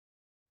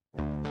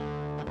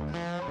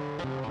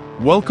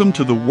Welcome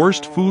to the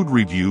worst food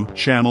review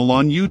channel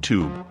on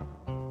YouTube.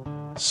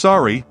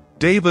 Sorry,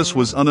 Davis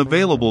was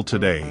unavailable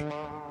today,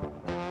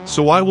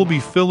 so I will be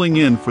filling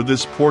in for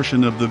this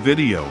portion of the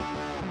video.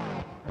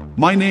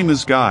 My name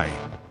is Guy.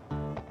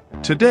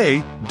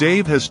 Today,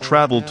 Dave has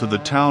traveled to the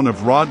town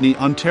of Rodney,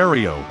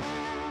 Ontario,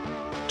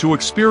 to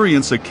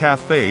experience a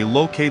cafe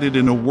located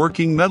in a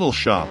working metal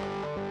shop.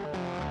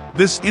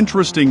 This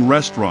interesting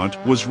restaurant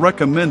was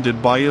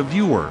recommended by a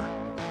viewer.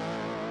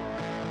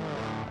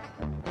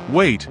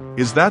 Wait,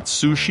 is that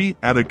sushi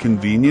at a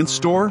convenience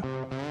store?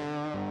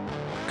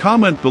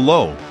 Comment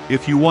below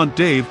if you want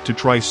Dave to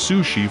try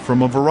sushi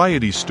from a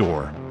variety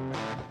store.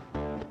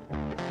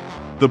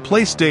 The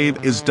place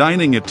Dave is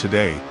dining at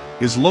today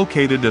is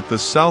located at the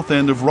south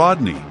end of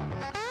Rodney.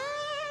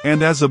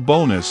 And as a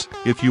bonus,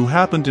 if you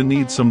happen to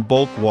need some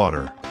bulk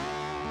water,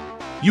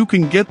 you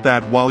can get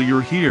that while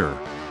you're here.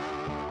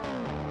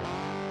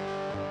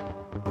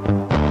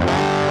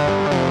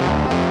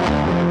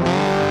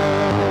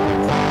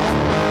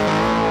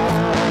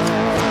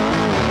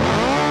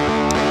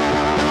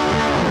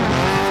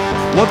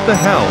 What the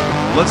hell?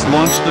 Let's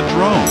launch the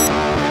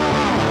drone.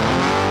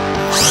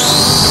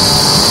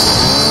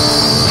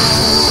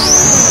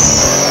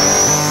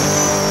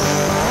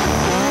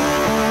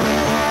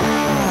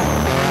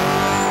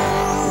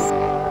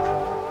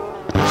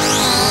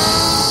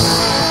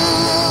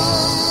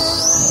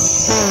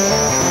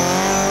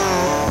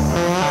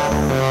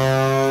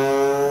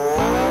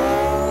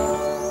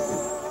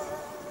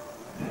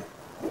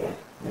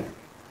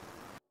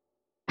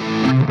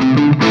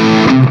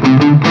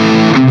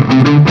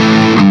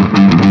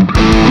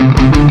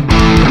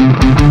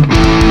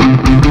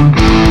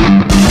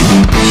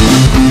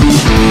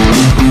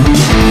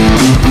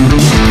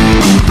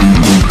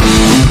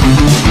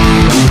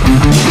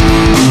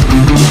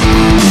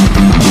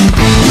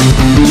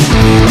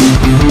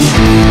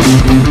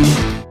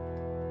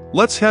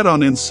 Let's head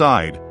on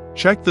inside,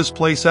 check this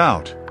place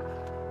out.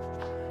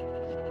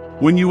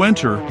 When you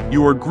enter,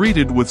 you are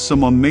greeted with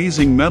some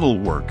amazing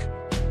metalwork.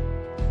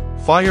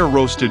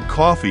 Fire-roasted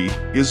coffee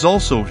is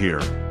also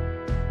here.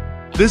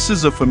 This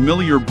is a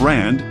familiar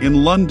brand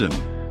in London.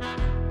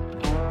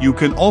 You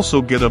can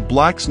also get a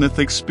blacksmith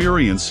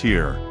experience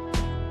here,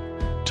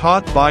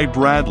 taught by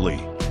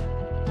Bradley.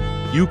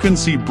 You can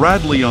see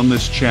Bradley on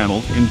this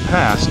channel in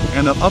past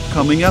and an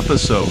upcoming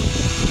episode.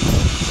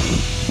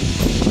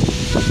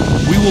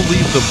 We will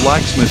leave the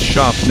blacksmith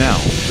shop now,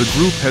 the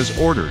group has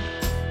ordered.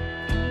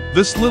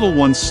 This little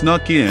one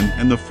snuck in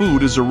and the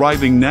food is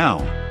arriving now.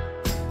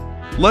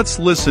 Let's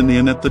listen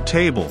in at the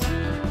table.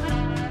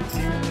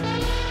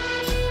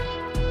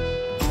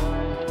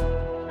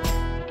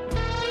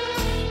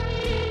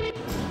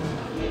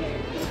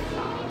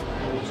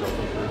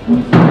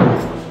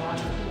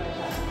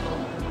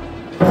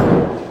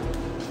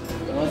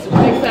 Want some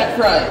big fat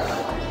fries?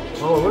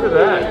 Oh, look at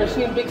that. You ever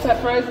seen big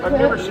fat fries? I've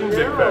never seen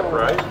big fat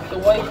fries. The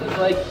wife is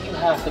like, you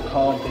have to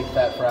call them big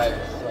fat fries.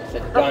 So I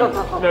said, done.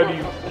 Now,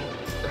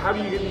 how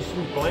do you get these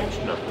things blanched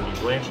enough when you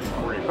blanch them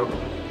before you cook them?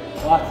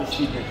 Lots of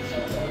secrets.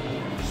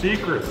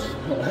 Secrets.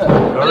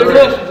 They're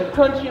delicious. They're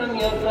crunchy on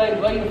the outside,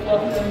 light and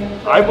fluffy on the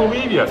inside. I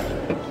believe you.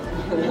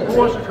 Who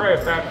wants to try a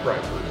fat fry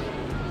first?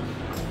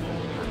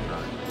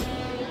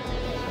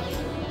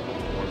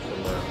 Want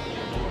some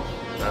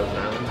Thousand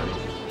Island and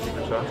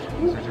secret sauce?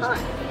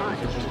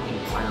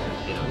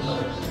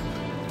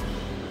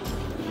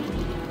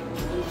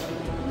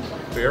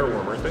 They are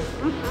warm, aren't they?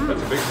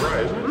 That's a big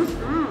fry, isn't it?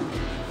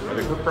 Are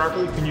they cooked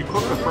properly? Can you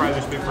cook a fry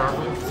this big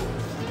properly?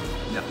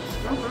 No.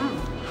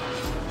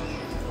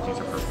 These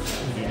are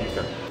perfect.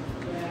 Okay.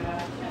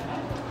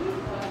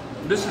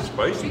 This is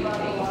spicy.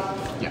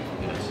 Yeah,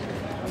 it is.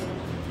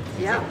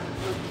 Yeah,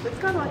 it's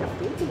kind of like a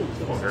bacon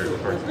taste, Oh, very good.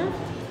 isn't it?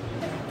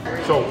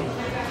 So,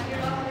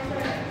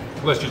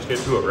 let's just get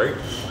to it, right?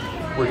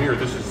 We're here.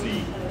 This is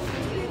the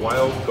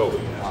Wild Goat.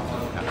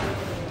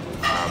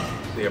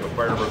 They have a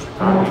fire roasted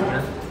coffee in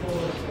here.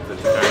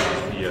 This guy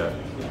is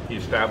he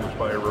established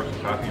fire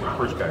roasted coffee. The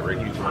first guy, right?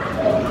 He's the one.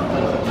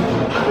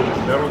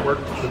 Metalwork.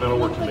 The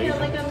metalwork's amazing.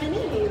 Like a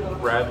mini.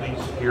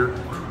 Bradley's here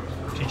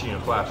teaching a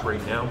class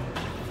right now.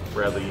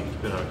 Bradley's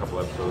been on a couple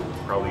episodes.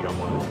 Probably on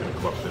one that's going to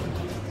come up in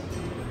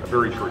a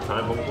very short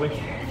time, hopefully.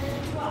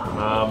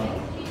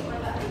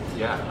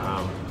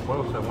 What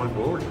else I want to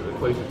go over to? This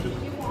place is just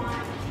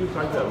too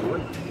tight that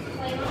wood.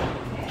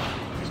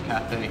 There's a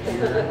cafe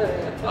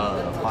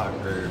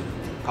here,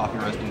 coffee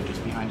roasting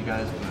just behind you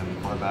guys, and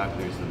then far back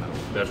there's the metal.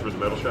 That's where the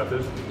metal shop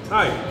is?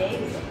 Hi.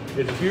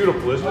 It's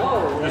beautiful, isn't it?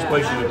 Oh, This yeah.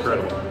 place is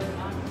incredible.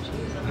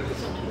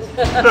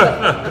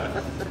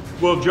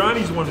 Well,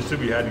 Johnny's the one that said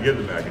we had to get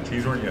the mac and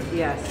cheese, weren't you?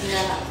 Yes.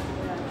 Yeah.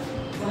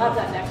 We'll have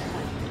that next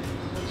time.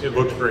 It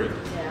looks great.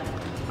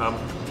 Yeah.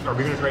 Are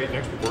we going to try it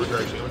next before we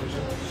try sandwiches?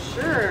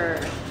 Sure.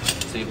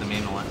 Save the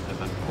main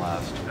event for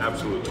last.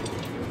 Absolutely.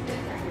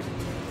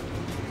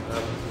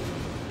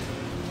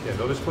 Yeah,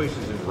 no, this place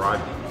is in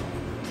Rodney.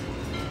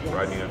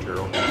 Rodney,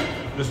 Ontario.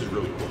 This is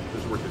really cool.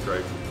 This is worth the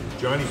drive.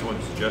 Johnny's the one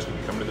that suggested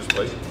we come to this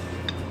place.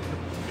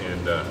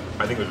 And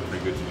I think it was a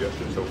pretty good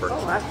suggestion so far.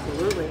 Oh,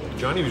 absolutely.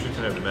 Johnny was just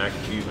gonna have the mac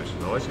and cheese. I said,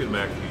 no, let's get the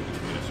mac and cheese in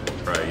a minute. So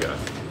we'll try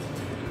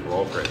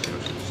raw press. You know,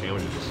 so the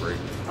sandwiches are great.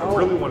 I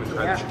really want to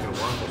try the chicken and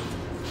waffles.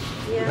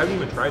 Yeah. You haven't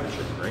even tried the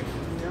chicken, right?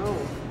 No.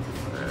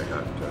 All right, I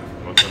got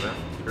once on that.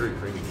 Very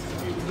creamy.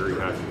 He's very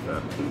happy with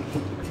that.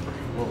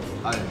 Well,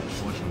 I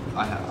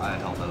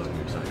helped out here,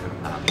 so I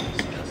couldn't happy to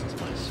suggest this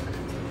place.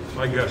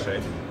 I guess, eh?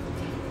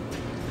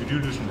 You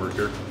do some work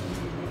here.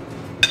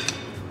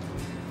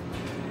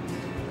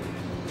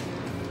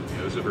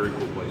 Yeah, this is a very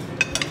cool place.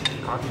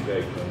 Coffee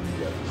bag.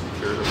 Yeah,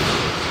 chairs over there.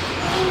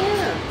 Oh,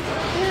 yeah.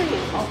 Very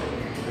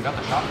interesting. We got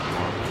the chocolate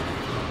tomorrow.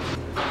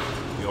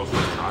 We also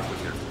have chocolate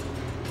here.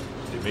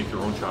 They make their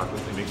own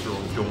chocolate. They make their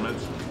own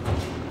donuts.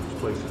 These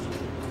places.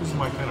 This is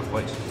my kind of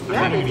place.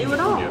 Yeah, they do it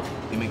all.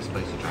 They make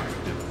spicy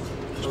chocolate too.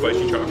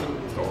 Spicy chocolate.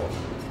 Oh.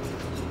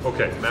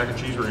 Okay, mac and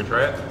cheese. We're gonna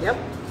try it. Yep.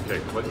 Okay,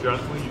 let John.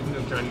 Well, you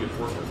can try to get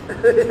four.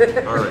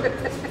 All right.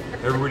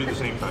 Everybody at the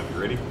same time.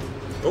 You ready?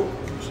 Oh,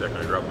 just a second.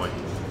 I dropped mine.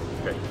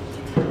 Okay.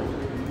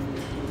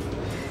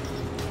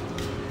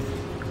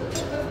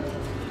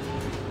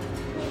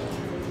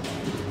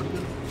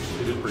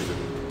 It is pretty good.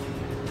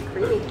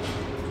 Creamy.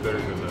 It's better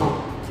than the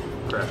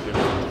Kraft dinner.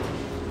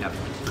 Yep,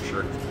 for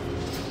sure.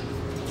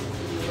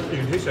 You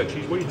can taste that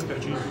cheese. What do you think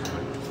that cheese is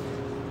like?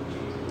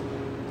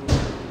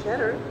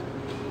 Cheddar.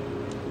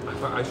 I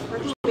I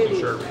think was maybe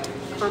sure.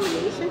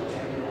 combination.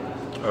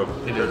 Oh,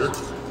 It cheddar. is.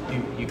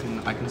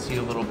 I can see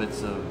a little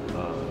bits of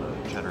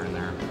cheddar in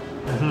there,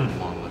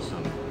 along with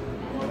some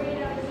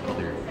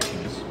other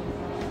cheese.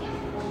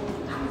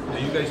 Now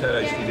you guys had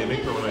iced tea. They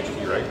make their own iced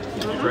tea, right?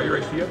 Did you try your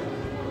iced tea yet?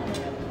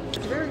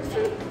 It's very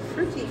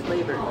fruity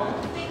flavor,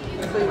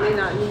 so you may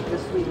not need the The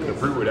sweetness.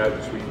 fruit would add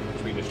the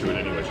sweetness to it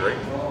anyways, right?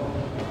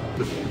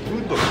 The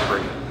food looks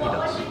great. It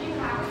does.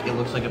 It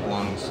looks like it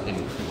belongs in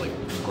like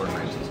Gordon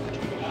Ramsay's kitchen.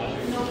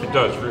 It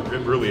does. It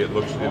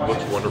looks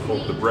wonderful.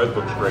 The bread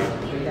looks great.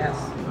 Yes.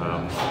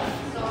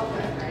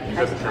 You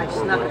got the I shrimp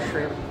snuck boy. a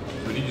shrimp.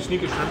 Did you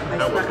sneak a shrimp? I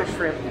How snuck was a it?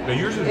 shrimp. Now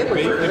yours is It was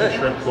bacon and good.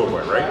 shrimp boy,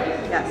 right?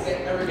 Yes.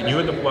 And you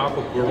had the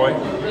falafel boy,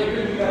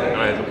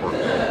 and I had the pork.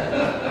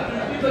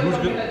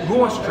 Who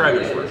wants to try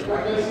this first?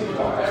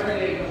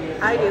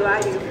 I do.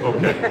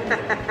 Okay.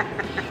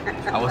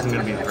 I wasn't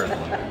gonna be the first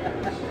one.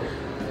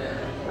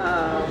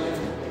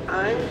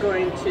 I'm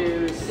going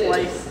to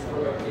slice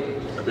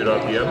A bit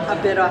off the end.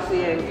 a bit off the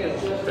end.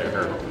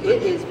 There.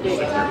 It is big. Stick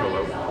your fill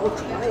out. Oh,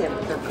 try them.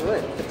 They're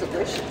good. They're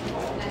delicious.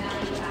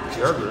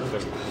 They are good.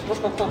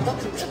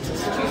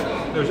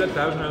 There's that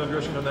Thousand Island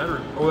dressing on that,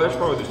 or that's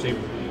probably the same.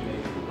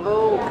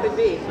 Oh, could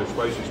be. The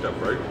spicy stuff,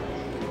 right?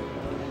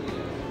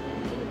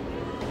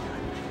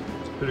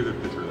 Pretty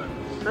good picture of that.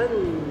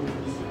 Tons.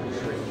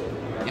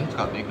 And it's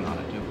got bacon on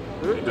it too.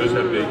 It does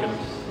have bacon.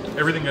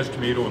 Everything has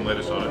tomato and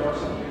lettuce on it.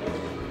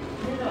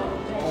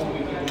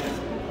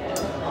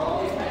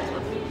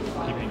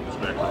 Keep eating this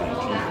macaroni and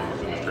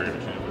cheese in the straight of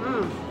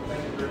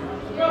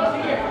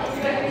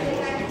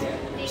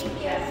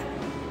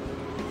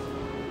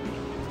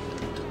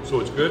So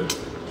it's good,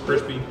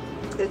 crispy.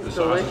 It's the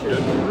sauce delicious.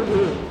 is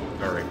good.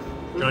 All right,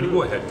 Johnny,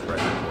 go ahead and try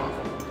that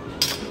waffle.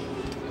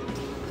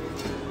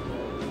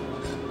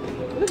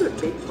 Look at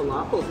the big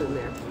falafels in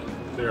there.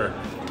 There.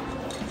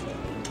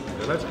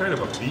 Now that's kind of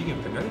a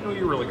vegan thing. I didn't know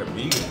you were like a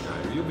vegan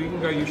guy. Are you a vegan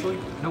guy usually?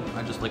 Nope,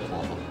 I just like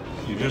falafel.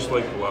 You just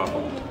like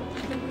falafel.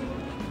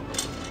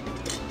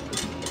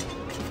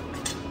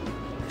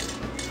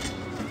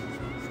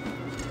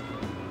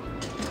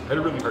 I had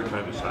a really hard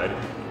time deciding.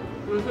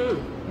 Well,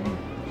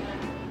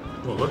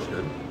 it looks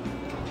good.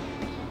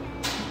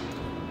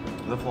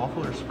 The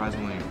falafel are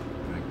surprisingly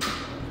like,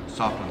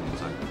 soft on the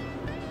inside,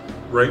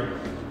 Right?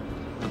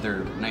 but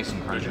they're nice and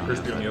Nice crunchy and on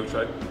crispy the on the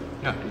outside. outside.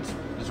 Yeah, it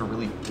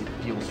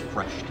feels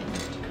fresh to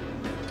eat.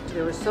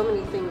 There were so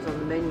many things on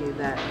the menu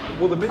that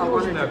Well, the menu I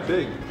wasn't wanted that to-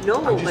 big.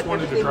 No, I just but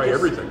wanted to try just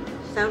everything.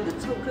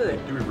 Sounded so good.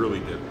 We really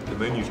did. The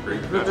menu's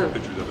great. Got some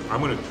pictures of it. I'm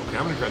gonna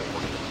try this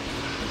one.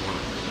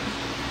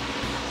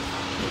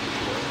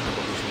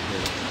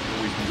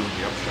 Always been doing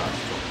the upshots.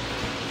 So.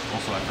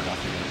 Also, I forgot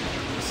to get a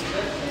picture of this.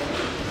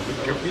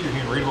 Get your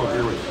hand right about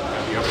here with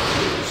the upshot.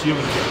 The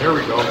ceiling again. There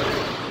we go.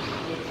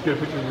 Get a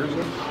picture of yours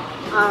then?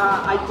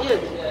 I did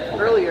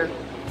earlier.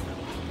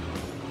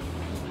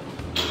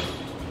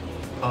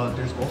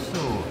 There's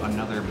also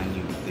another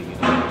menu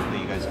that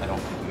you guys, I don't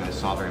think you guys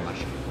saw very much.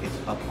 It's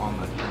up on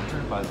the counter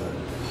by the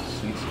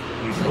sweets.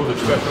 Oh, the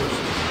specials?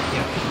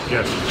 Yeah.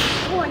 Yes.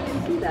 Oh, I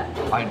didn't see that.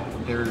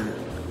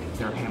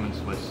 They're ham and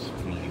Swiss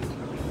medium.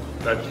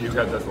 You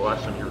had that the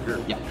last time you were here.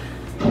 Yeah.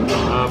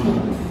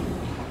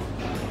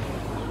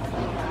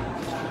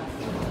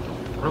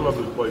 I love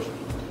this place.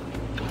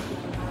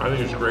 I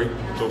think it's great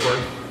so far.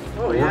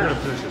 Oh, We're yeah. going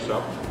to finish this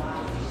up.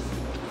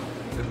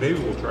 And maybe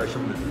we'll try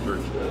some of the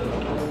desserts.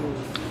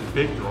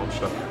 They bake their own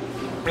stuff.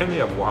 And they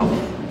have waffles.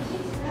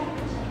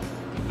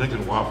 I'm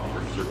thinking waffle for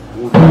dessert.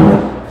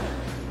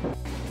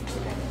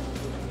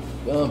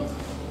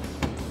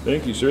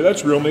 Thank you, sir.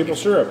 That's real maple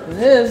syrup. It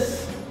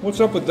is. What's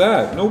up with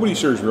that? Nobody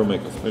serves real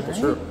maple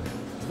syrup.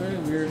 Okay,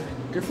 we're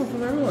different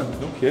from everyone.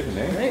 No kidding,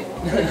 eh? Right?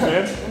 Thanks,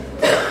 man.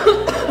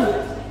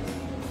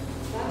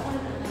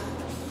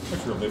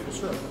 That's real maple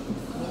syrup.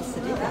 Yes,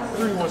 it is.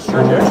 Everyone wants to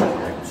charge you extra for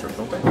maple syrup,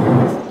 don't they? You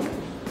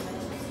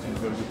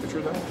got a good picture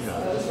of that? Yeah.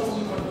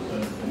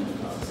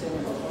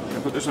 Can I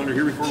put this under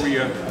here before we,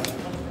 there,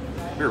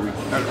 we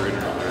got it right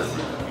under there.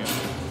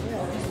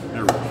 Yeah.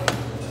 There we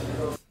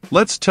go.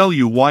 Let's tell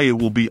you why it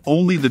will be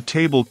only the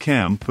table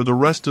cam for the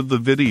rest of the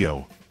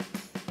video.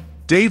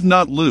 Dave,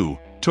 not Lou,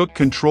 took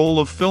control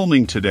of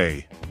filming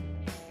today.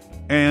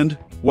 And,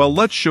 well,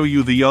 let's show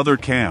you the other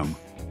cam.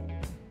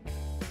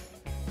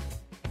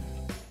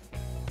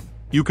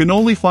 You can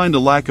only find a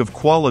lack of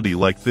quality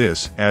like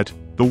this at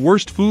the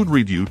Worst Food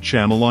Review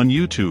channel on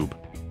YouTube.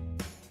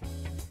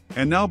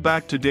 And now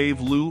back to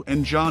Dave, Lou,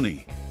 and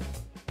Johnny.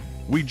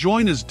 We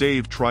join as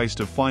Dave tries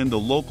to find the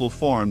local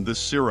farm this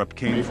syrup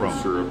came Maple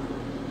from. syrup,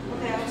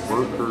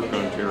 Burkirk,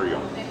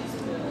 Ontario.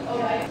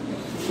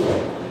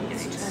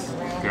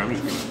 Okay, I'm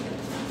just gonna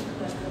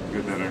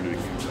get that under the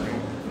camera.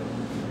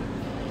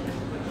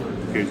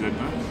 Okay, is that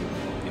done?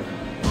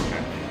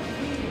 Okay.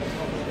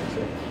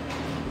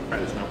 Try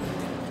this now.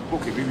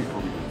 Okay, maybe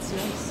before we do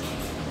this.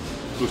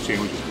 Those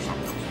sandwiches or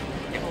something else.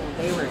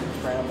 They were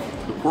incredible.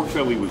 The pork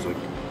belly was like,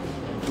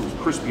 it was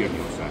crispy on the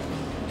outside.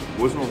 It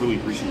wasn't overly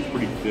greasy, it was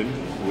pretty thin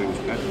the way it was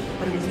cut.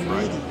 But it was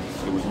meaty.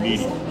 It was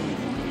meaty.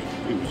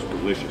 It was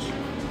delicious.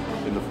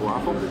 And the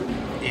falafel? It was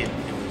good.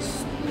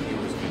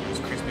 It was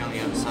crispy on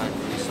the outside,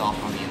 really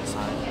soft on the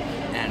inside,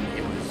 and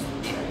it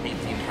made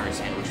the entire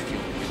sandwich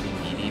feel really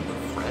meaty but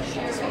fresh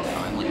at the same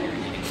time, like you're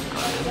eating a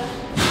garden.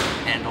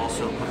 And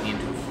also put me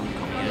into a food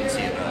coma. You didn't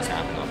see it, but it's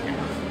happening off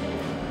camera.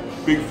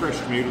 Big fresh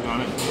tomatoes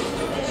on it.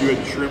 You had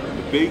the shrimp and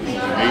the bacon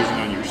was amazing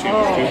on your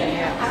sandwich too.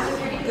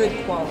 Yeah.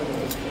 Good quality.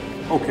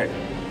 Okay,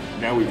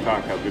 now we've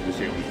talked how good the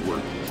sandwich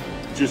worked.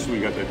 Just so we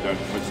got that done,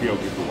 let's see how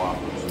good the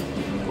waffles.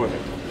 Go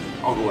ahead.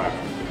 I'll go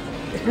after.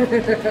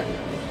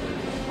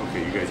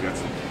 Okay, you guys got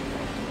some?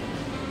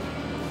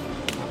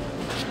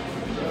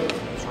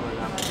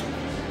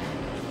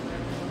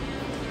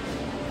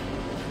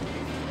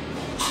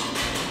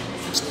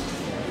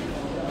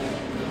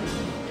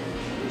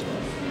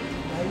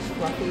 Nice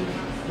fluffy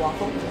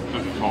waffle.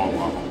 That's a tall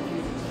waffle.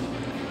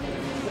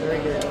 Very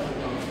good.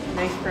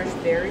 Nice fresh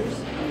berries.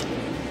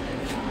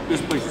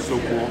 This place is so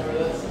cool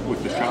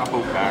with the shop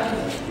out back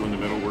doing the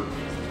metal work.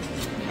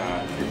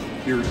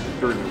 Here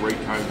during the right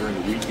time during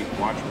the week, you can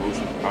watch most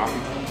of the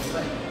coffee.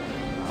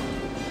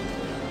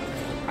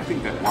 I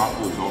think that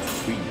waffle is also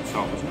sweet in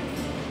itself, isn't it?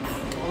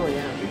 Oh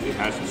yeah. It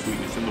has some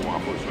sweetness in the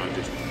waffle. It's not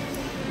just,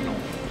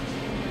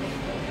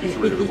 just a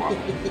regular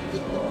waffle.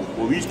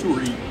 Well, these two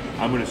are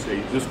I'm going to say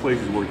this place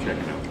is worth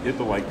checking out. Hit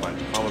the like button,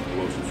 comment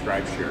below,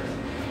 subscribe, share.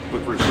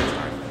 Look for a sixth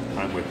time.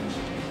 I'm with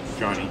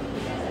Johnny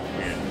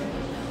and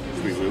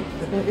Sweet Lou.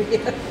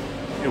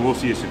 And we'll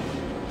see you soon.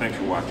 Thanks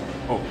for watching.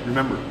 Oh,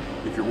 remember,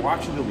 if you're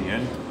watching till the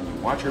end,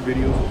 watch our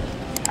videos,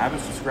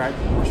 haven't subscribed,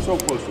 we're so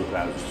close to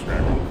 1,000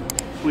 subscribers.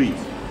 Please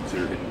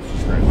consider hitting the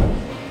subscribe button.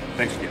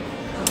 Thanks again.